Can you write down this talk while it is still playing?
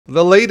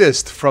The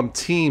latest from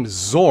Team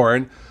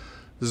Zorin,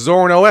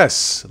 Zorin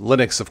OS,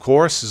 Linux of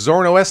course,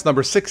 Zorin OS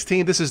number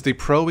 16. This is the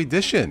Pro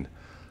Edition.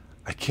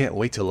 I can't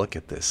wait to look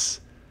at this.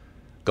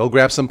 Go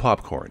grab some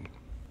popcorn.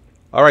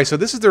 Alright, so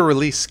this is the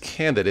release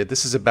candidate.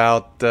 This is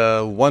about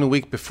 1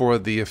 week before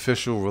the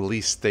official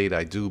release date,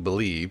 I do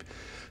believe.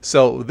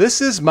 So this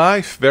is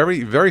my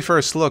very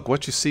first look.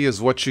 What you see is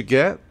what you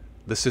get.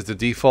 This is the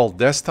default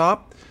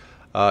desktop.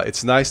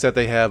 It's nice that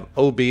they have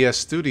OBS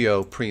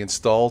Studio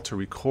pre-installed to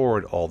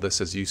record all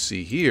this as you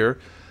see here.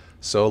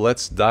 So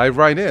let's dive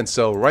right in.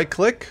 So right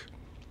click.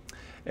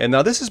 And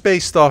now this is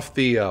based off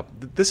the,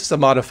 this is a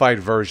modified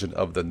version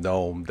of the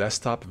GNOME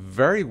desktop.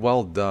 Very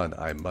well done,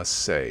 I must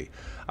say.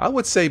 I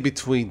would say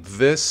between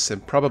this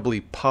and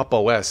probably Pop!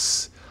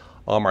 OS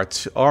are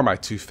my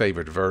two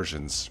favorite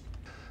versions.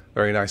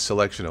 Very nice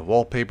selection of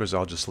wallpapers.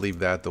 I'll just leave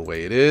that the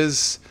way it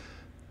is.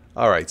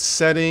 Alright,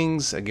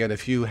 settings. Again,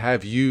 if you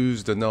have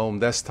used the GNOME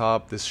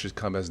desktop, this should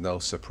come as no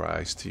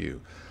surprise to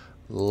you.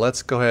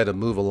 Let's go ahead and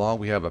move along.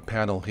 We have a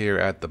panel here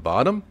at the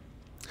bottom.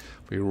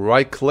 We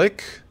right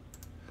click.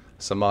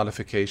 Some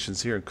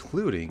modifications here,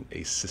 including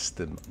a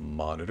system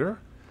monitor.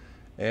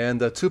 And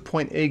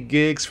 2.8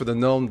 gigs for the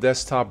GNOME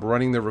desktop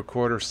running the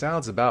recorder.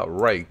 Sounds about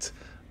right.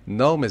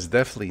 GNOME is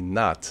definitely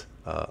not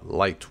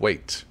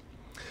lightweight.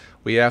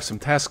 We have some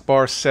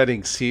taskbar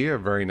settings here.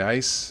 Very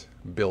nice.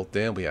 Built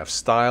in. We have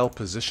style,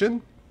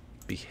 position,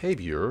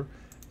 behavior,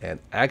 and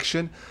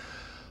action.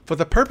 For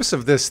the purpose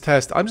of this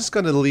test, I'm just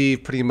going to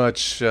leave pretty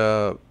much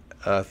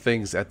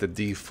things at the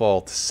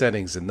default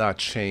settings and not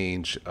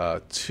change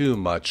too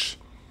much.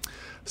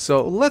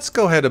 So let's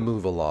go ahead and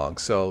move along.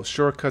 So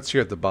shortcuts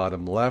here at the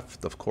bottom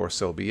left, of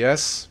course,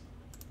 OBS,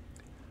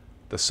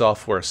 the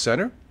Software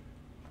Center.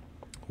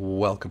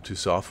 Welcome to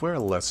software.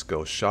 Let's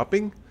go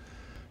shopping.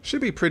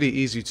 Should be pretty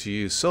easy to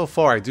use. So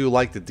far, I do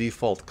like the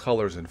default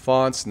colors and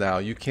fonts. Now,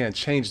 you can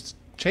change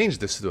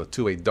this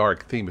to a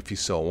dark theme if you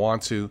so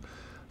want to.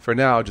 For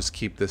now, I'll just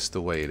keep this the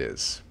way it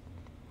is.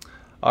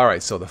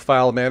 Alright, so the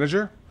file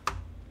manager.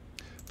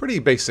 Pretty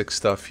basic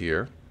stuff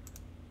here.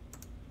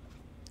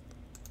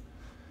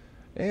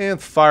 And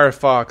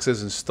Firefox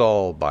is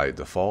installed by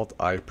default.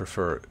 I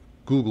prefer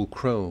Google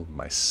Chrome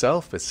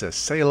myself. It says,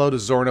 say hello to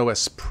Zorin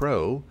OS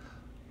Pro.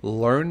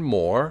 Learn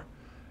more.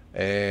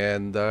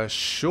 And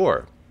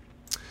sure.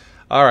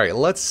 Alright,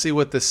 let's see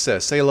what this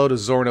says. Say hello to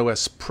Zorin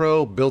OS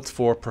Pro, built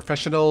for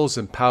professionals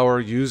and power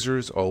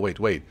users. Oh,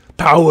 wait.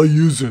 Power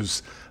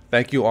users!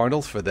 Thank you,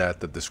 Arnold, for that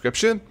the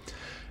description.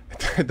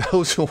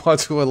 Those who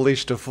want to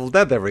unleash the full...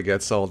 That never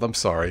gets old, I'm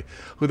sorry.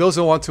 Those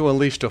who want to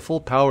unleash the full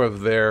power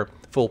of their...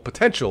 full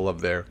potential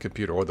of their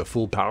computer, or the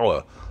full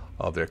power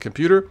of their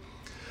computer.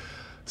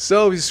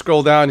 So if you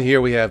scroll down here,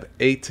 we have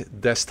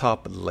 8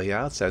 desktop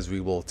layouts, as we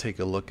will take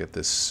a look at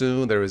this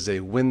soon. There is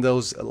a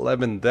Windows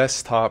 11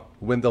 desktop,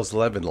 Windows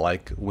 11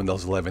 like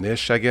Windows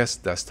 11-ish, I guess,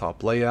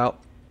 desktop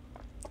layout.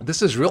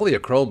 This is really a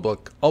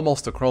Chromebook,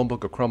 almost a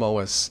Chromebook or Chrome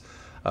OS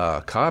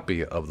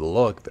copy of the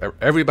look.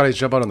 Everybody's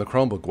jumping on the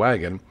Chromebook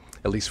wagon,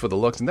 at least for the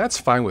looks, and that's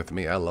fine with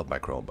me. I love my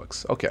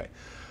Chromebooks. Okay,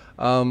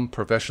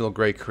 professional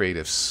grade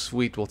creative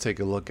suite we'll take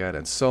a look at,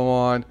 and so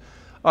on.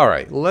 All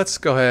right, let's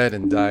go ahead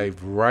and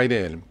dive right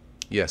in.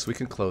 Yes, we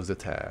can close the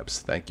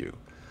tabs. Thank you.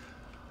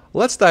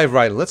 Let's dive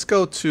right in. Let's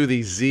go to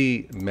the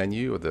Z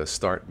menu, or the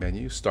Start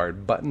menu,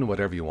 Start button,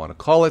 whatever you want to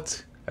call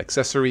it.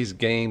 Accessories,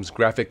 games,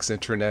 graphics,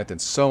 internet, and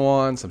so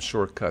on. Some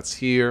shortcuts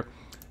here.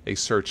 A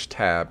search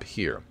tab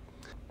here.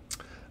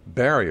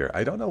 Barrier.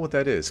 I don't know what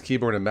that is.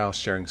 Keyboard and mouse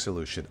sharing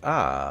solution.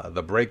 Ah,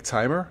 the break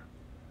timer.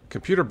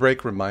 Computer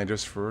break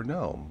reminders for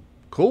GNOME.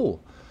 Cool.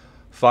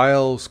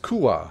 Files,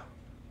 KUA.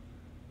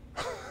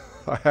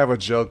 I have a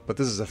joke, but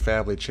this is a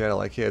family channel.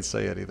 I can't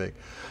say anything.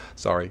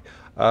 Sorry.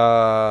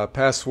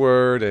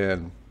 Password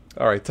and...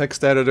 Alright,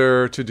 text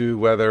editor, to-do,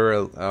 weather.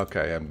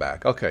 Okay, I'm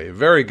back. Okay,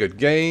 very good.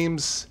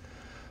 Games.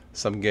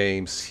 Some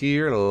games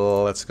here.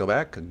 Let's go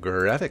back.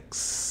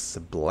 Graphics.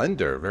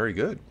 Blender. Very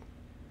good.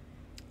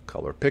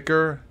 Color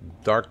picker.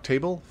 Dark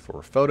table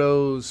for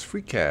photos.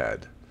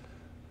 FreeCAD.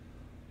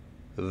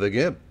 The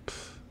GIMP.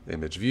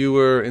 Image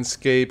viewer.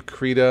 Inkscape.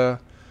 Krita.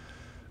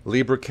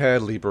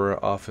 LibreCAD,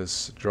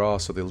 LibreOffice Draw.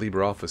 So the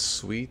LibreOffice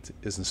suite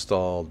is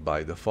installed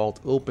by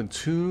default.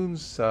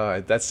 OpenTunes,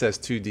 that says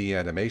 2D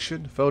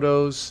animation,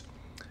 photos,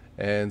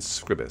 and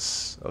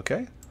Scribus.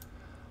 Okay,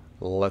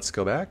 let's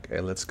go back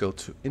and let's go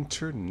to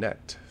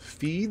Internet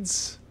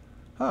feeds.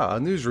 A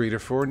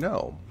newsreader for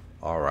GNOME.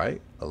 All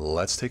right,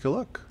 let's take a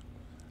look.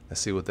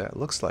 Let's see what that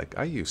looks like.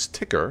 I use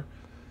Ticker,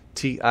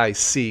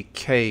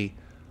 T-I-C-K-R.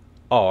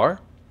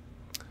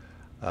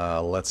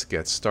 Let's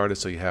get started.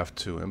 So you have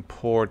to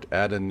import,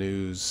 add a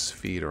news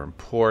feed, or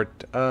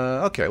import.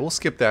 Okay, we'll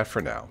skip that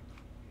for now.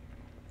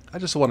 I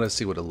just wanted to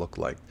see what it looked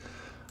like.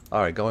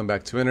 All right, going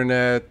back to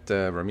Internet,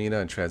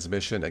 Ramina, and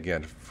transmission.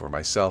 Again, for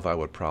myself, I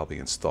would probably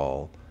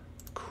install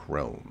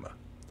Chrome.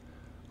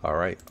 All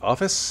right,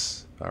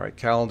 Office. All right,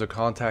 Calendar,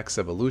 Contacts,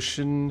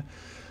 Evolution,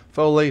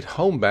 Folate,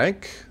 Home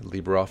Bank,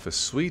 LibreOffice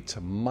Suite,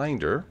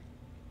 Minder,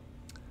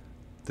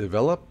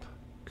 Develop,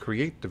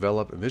 create,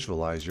 develop, and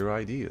visualize your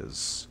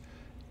ideas.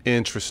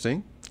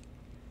 Interesting.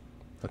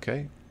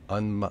 Okay,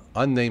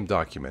 unnamed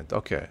document.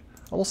 Okay,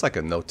 almost like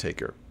a note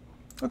taker.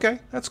 Okay,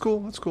 that's cool.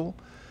 That's cool.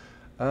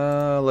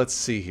 Let's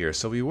see here.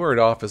 So we were at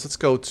Office. Let's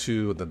go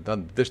to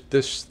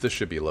this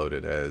should be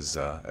loaded as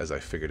I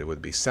figured it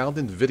would be. Sound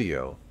and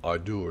video.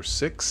 Ardour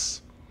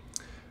 6.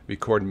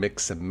 Record,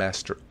 mix, and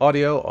master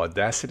audio.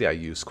 Audacity I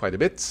use quite a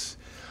bit.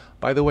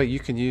 By the way, you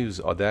can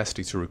use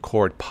Audacity to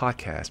record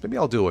podcasts. Maybe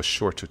I'll do a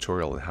short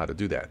tutorial on how to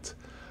do that.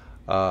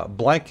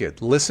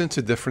 Blanket. Listen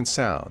to different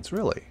sounds.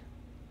 Really?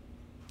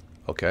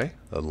 Okay,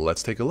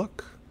 let's take a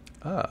look.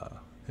 Ah,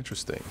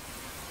 interesting.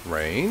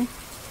 Rain.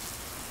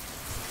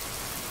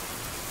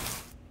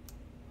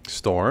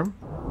 Storm.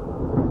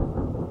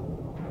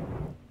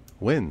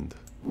 Wind.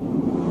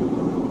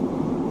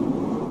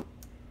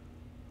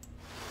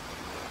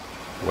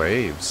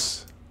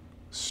 Waves.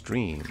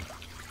 Stream.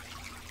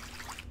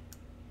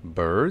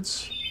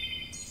 Birds.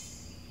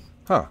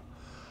 Huh.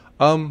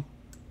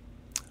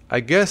 I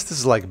guess this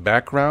is like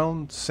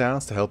background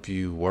sounds to help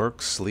you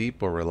work,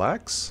 sleep, or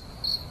relax.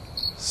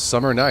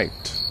 Summer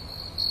night.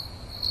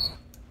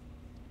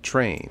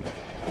 Train.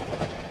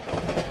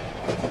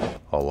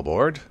 All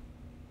aboard.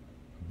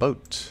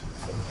 Boat.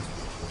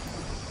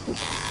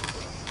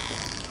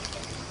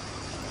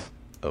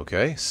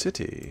 Okay,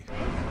 city.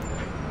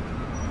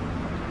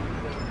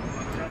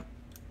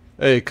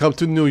 Hey, come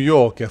to New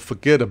York and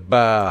forget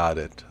about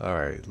it.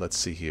 Alright, let's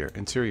see here.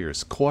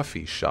 Interiors,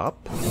 coffee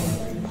shop.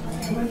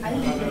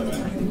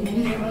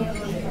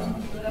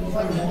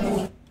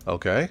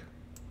 Okay.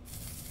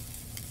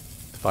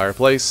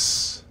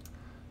 Fireplace.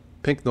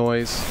 Pink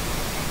noise.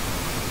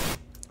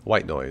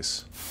 White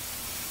noise.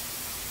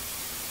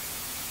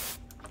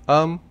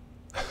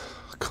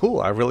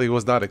 Cool. I really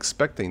was not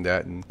expecting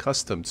that in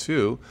custom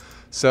too.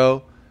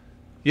 So,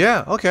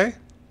 yeah, okay.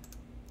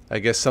 I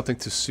guess something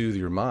to soothe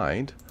your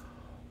mind.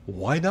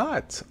 Why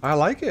not? I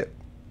like it.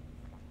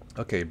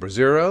 Okay,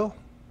 Brasero,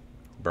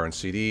 burn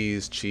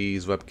CDs,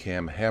 cheese,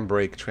 webcam,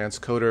 handbrake,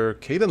 transcoder,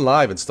 Kden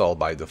Live installed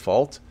by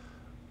default.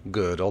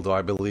 Good, although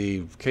I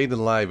believe Kden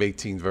Live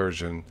 18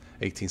 version,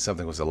 18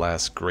 something was the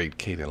last great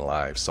Kden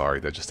Live. Sorry,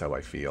 that's just how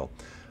I feel.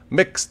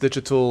 Mix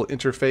digital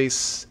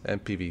interface,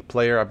 MPV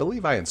player. I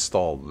believe I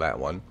installed that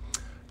one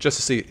just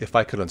to see if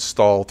I could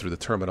install through the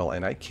terminal,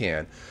 and I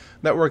can.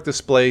 Network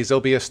displays,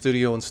 OBS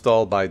Studio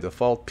installed by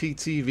default.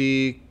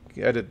 PTV,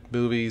 edit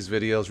movies,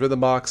 videos.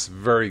 Rhythmbox,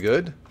 very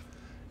good.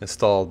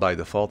 Installed by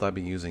default. I've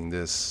been using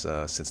this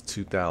since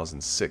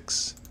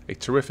 2006. A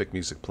terrific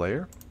music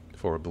player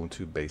for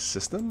Ubuntu-based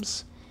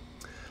systems.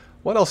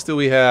 What else do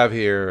we have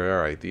here?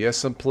 All right, the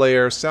SM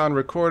player, sound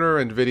recorder,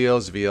 and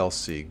videos,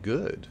 VLC.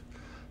 Good.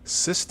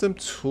 System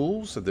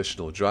tools,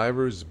 additional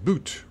drivers,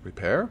 boot,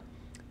 repair.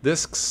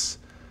 Discs,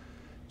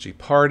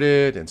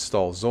 gparted,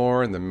 install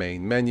Zorin, the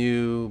main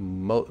menu,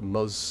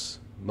 Mosaic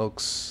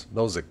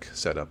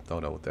setup,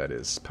 don't know what that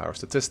is. Power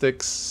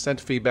statistics, send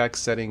feedback,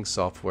 settings,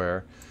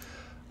 software.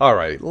 All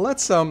right,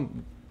 let's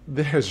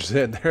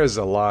there's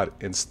a lot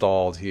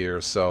installed here.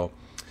 So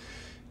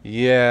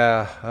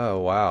yeah, oh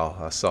wow,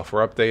 a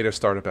software updater,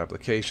 startup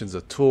applications,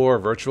 a tour,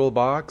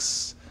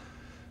 VirtualBox.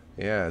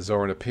 Yeah,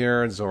 Zorin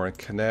Appearance, Zorin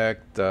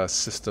Connect,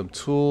 system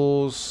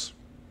tools.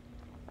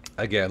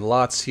 Again,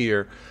 lots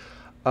here.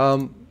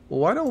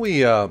 Why don't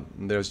we?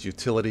 There's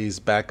utilities,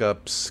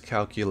 backups,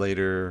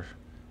 calculator.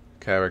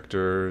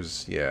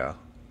 Characters, yeah,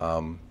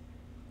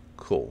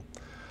 cool.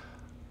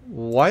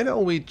 Why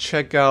don't we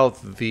check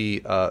out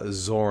the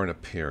Zorin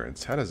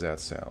Appearance? How does that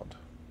sound?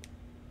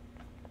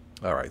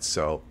 All right,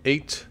 so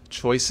 8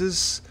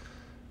 choices.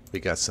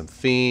 We got some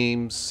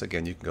themes.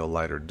 Again, you can go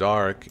light or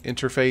dark.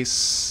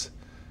 Interface,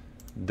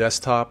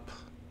 desktop,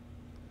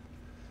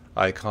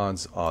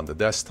 icons on the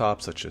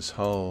desktop such as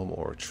home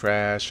or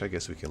trash. I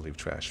guess we can leave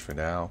trash for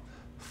now.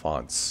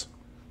 Fonts.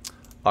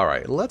 All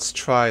right, let's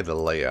try the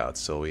layout.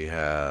 So we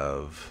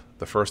have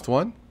the first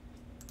one,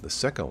 the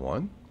second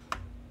one.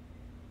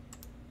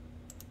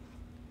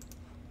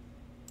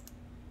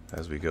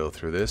 As we go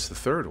through this, the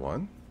third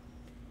one.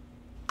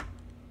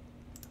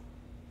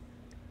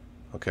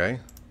 Okay,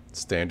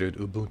 standard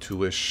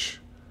Ubuntu-ish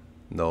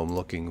GNOME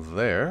looking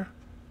there.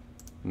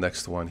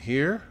 Next one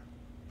here.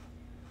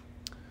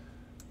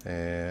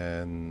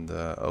 And,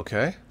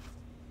 okay.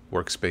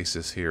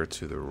 Workspaces here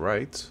to the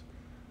right.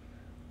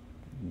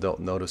 Don't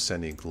notice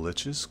any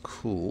glitches.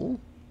 Cool.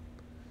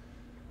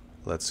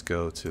 Let's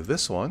go to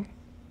this one.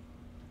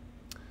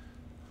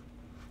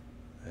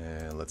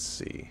 And let's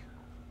see.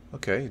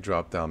 Okay,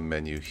 drop down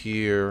menu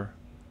here.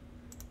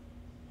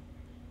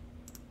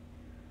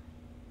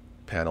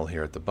 Panel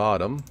here at the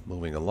bottom.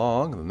 Moving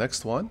along, the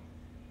next one.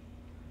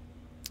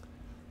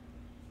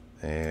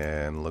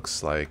 And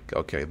looks like,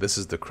 okay, this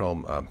is the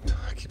Chrome, I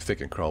keep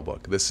thinking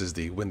Chromebook. This is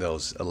the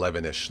Windows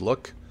 11-ish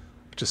look,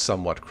 which is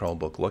somewhat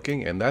Chromebook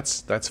looking, and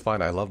that's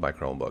fine. I love my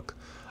Chromebook.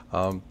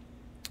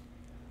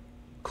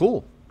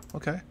 Cool.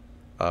 Okay.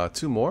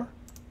 2 more.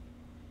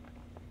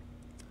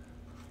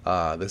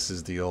 This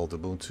is the old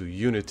Ubuntu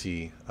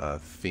Unity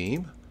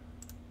theme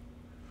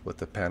with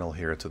the panel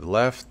here to the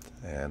left,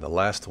 and the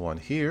last one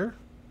here.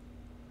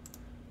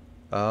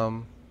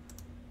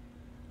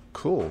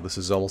 Cool. This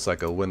is almost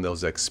like a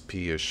Windows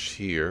XP-ish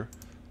here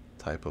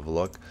type of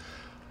look.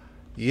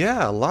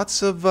 Yeah,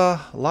 lots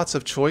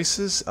of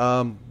choices.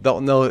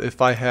 Don't know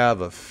if I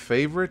have a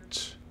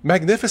favorite.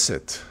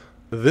 Magnificent.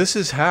 This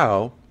is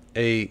how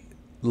a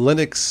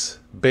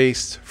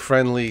Linux-based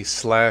friendly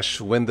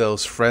 /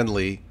 Windows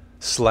friendly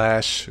 /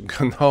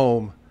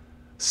 GNOME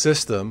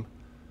system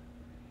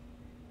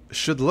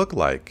should look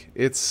like.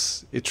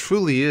 It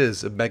truly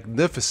is a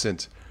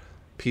magnificent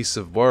piece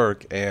of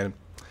work, and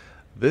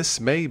this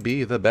may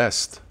be the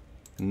best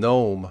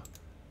GNOME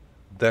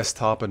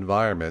desktop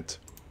environment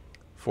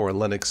for a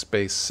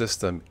Linux-based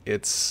system.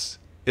 It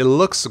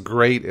looks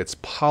great. It's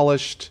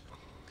polished.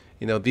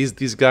 You know,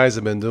 these guys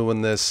have been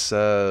doing this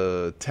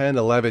 10,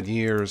 11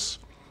 years.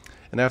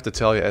 And I have to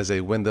tell you, as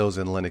a Windows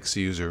and Linux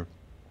user,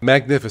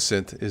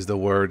 magnificent is the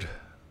word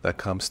that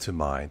comes to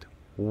mind.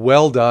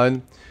 Well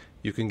done.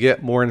 You can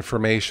get more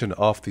information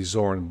off the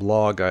Zorin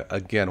blog.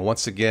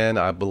 Once again,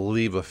 I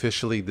believe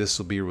officially this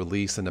will be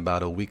released in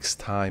about a week's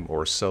time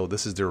or so.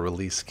 This is the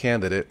release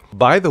candidate.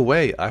 By the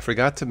way, I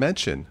forgot to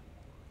mention,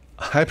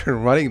 I've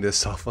been running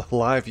this off a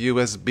live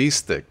USB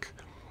stick.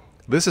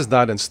 This is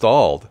not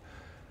installed.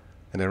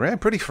 And it ran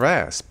pretty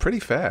fast.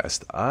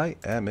 I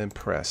am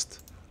impressed.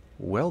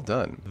 Well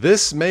done.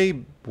 This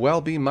may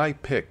well be my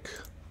pick,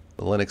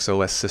 the Linux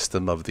OS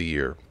system of the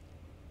year.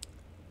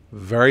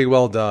 Very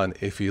well done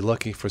if you're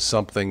looking for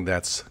something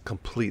that's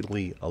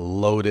completely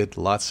loaded,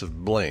 lots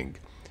of bling.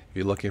 If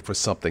you're looking for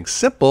something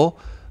simple,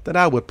 then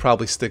I would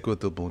probably stick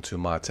with Ubuntu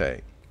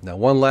Mate. Now,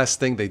 one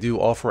last thing, they do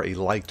offer a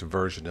light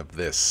version of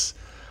this.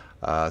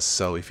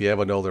 So if you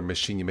have an older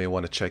machine, you may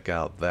want to check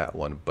out that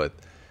one. But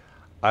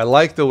I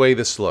like the way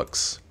this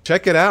looks.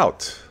 Check it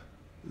out.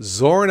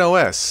 Zorin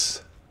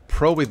OS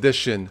Pro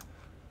Edition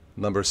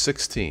number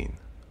 16.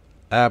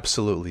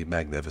 Absolutely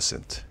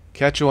magnificent.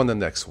 Catch you on the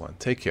next one.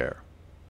 Take care.